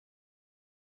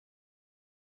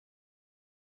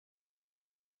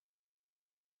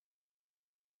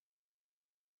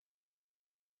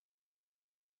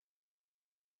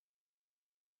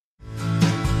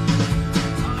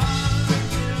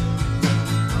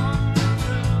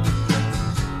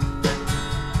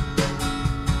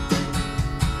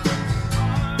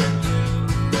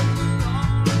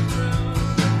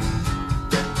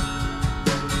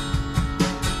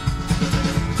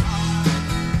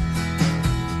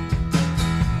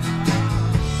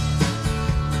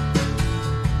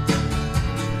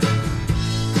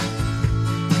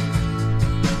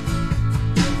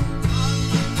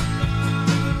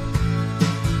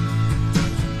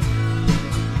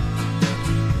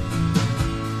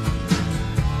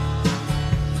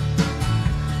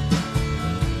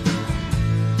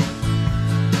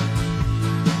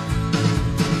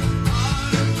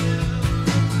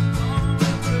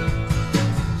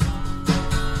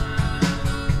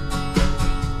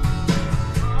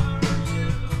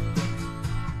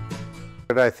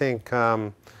But I think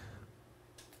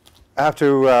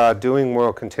after doing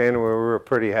World Container, we were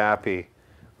pretty happy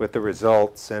with the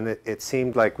results, and it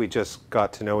seemed like we just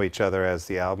got to know each other as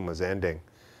the album was ending.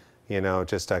 You know,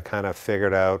 just I kind of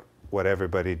figured out what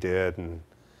everybody did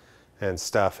and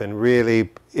stuff, and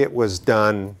really it was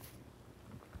done,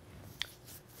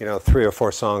 you know, 3 or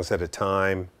 4 songs at a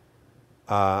time.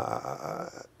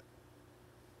 And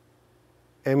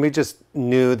we just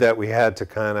knew that we had to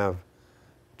kind of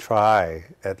try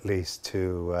at least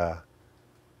to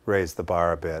raise the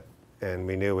bar a bit. And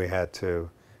we knew we had to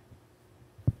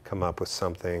come up with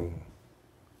something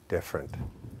different,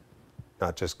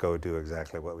 not just go do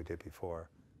exactly what we did before.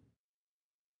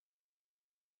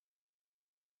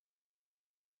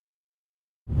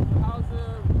 How's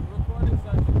the recording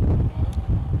session?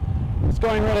 It's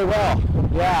going really well,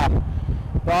 yeah.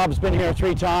 Bob's been here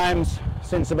 3 times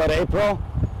since about April,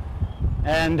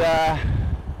 and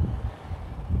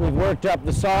we've worked up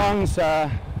the songs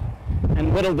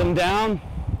and whittled them down.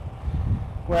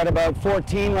 We're at about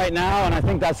 14 right now, and I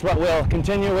think that's what we'll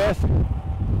continue with.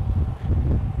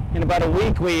 In about a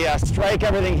week, we strike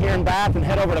everything here in Bath and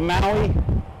head over to Maui,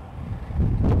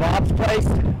 to Bob's place.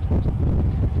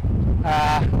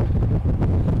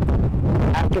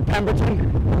 After Pemberton,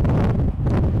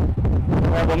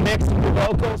 where we'll mix and do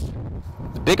vocals.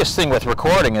 The biggest thing with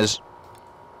recording is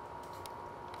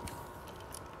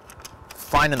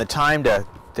finding the time to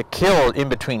kill in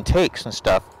between takes and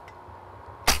stuff.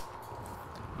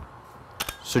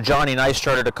 So Johnny and I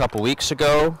started a couple weeks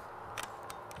ago,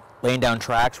 laying down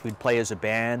tracks. We'd play as a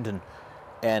band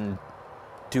and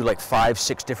do like 5,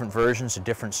 6 different versions of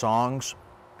different songs.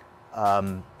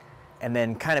 And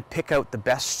then kind of pick out the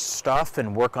best stuff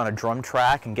and work on a drum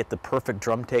track and get the perfect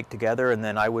drum take together, and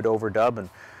then I would overdub. And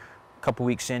a couple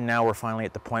weeks in now, we're finally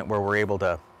at the point where we're able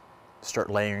to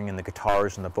start layering in the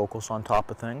guitars and the vocals on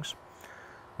top of things.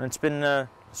 And it's been,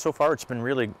 so far it's been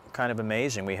really kind of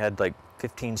amazing. We had like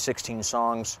 15, 16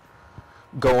 songs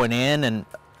going in, and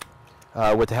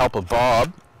with the help of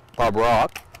Bob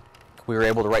Rock, we were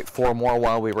able to write 4 more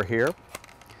while we were here,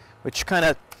 which kind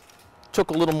of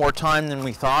took a little more time than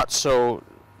we thought, so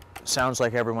it sounds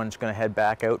like everyone's going to head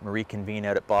back out and reconvene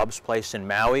out at Bob's place in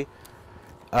Maui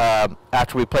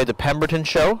after we play the Pemberton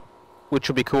show, which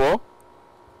will be cool.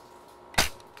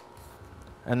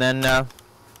 And then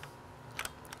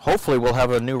hopefully we'll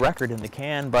have a new record in the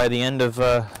can by the end of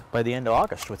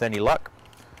August, with any luck.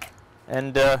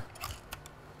 And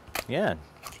yeah.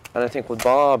 And I think with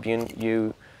Bob,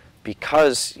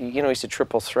 because you know he's a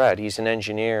triple threat. He's an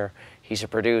engineer. He's a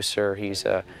producer. He's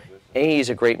a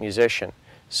great musician.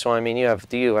 So I mean, you have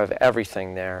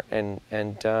everything there. And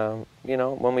you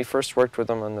know, when we first worked with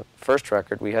him on the first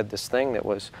record, we had this thing that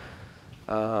was,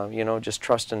 you know, just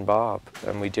trust in Bob,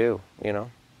 and we do, you know,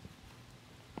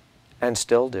 and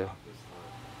still do.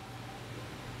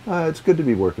 It's good to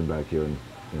be working back here in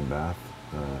Bath.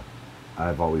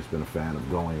 I've always been a fan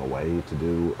of going away to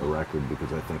do a record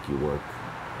because I think you work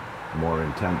more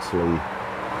intensely,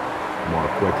 more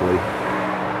quickly.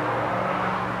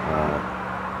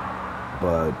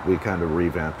 But we kind of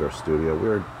revamped our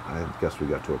studio. I guess we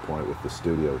got to a point with the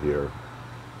studio here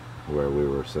where we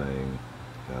were saying,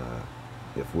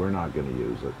 if we're not going to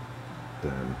use it,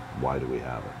 then why do we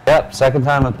have it? Yep, second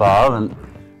time with Bob, and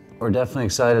we're definitely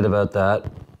excited about that.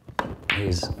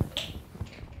 He's an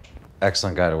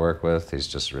excellent guy to work with. He's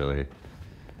just really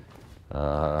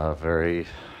very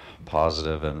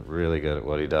positive and really good at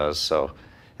what he does. So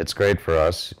it's great for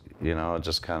us, you know, it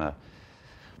just kind of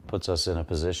puts us in a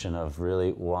position of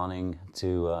really wanting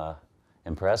to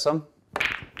impress him.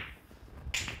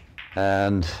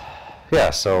 And yeah,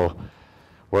 so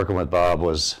working with Bob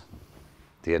was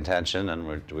the intention, and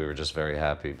we were just very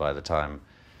happy by the time,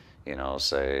 you know,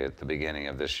 say at the beginning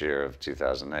of this year of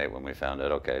 2008, when we found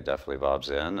out, okay, definitely Bob's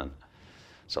in, and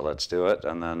so let's do it.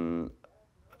 And then,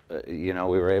 you know,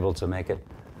 we were able to make it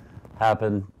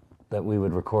happen that we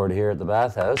would record here at the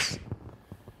Bathouse,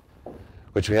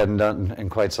 which we hadn't done in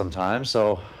quite some time.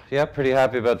 So yeah, pretty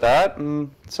happy about that.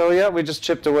 And so yeah, we just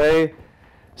chipped away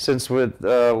since with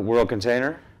World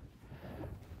Container.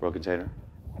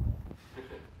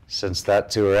 Since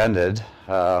that tour ended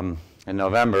in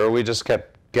November, we just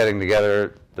kept getting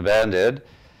together, the band did,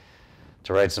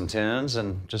 to write some tunes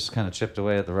and just kind of chipped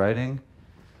away at the writing.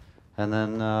 And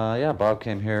then, yeah, Bob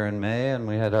came here in May, and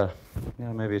we had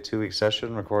maybe a 2-week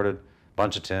session, recorded a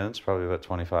bunch of tunes, probably about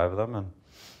 25 of them, and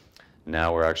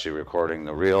now we're actually recording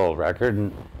the real record.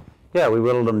 And yeah, we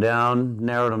whittled them down,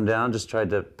 narrowed them down, just tried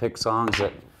to pick songs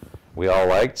that we all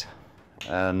liked,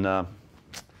 and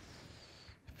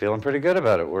feeling pretty good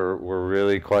about it. We're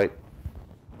really quite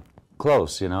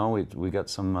close, you know. We got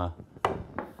some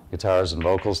guitars and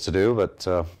vocals to do, but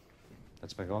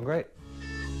it's been going great.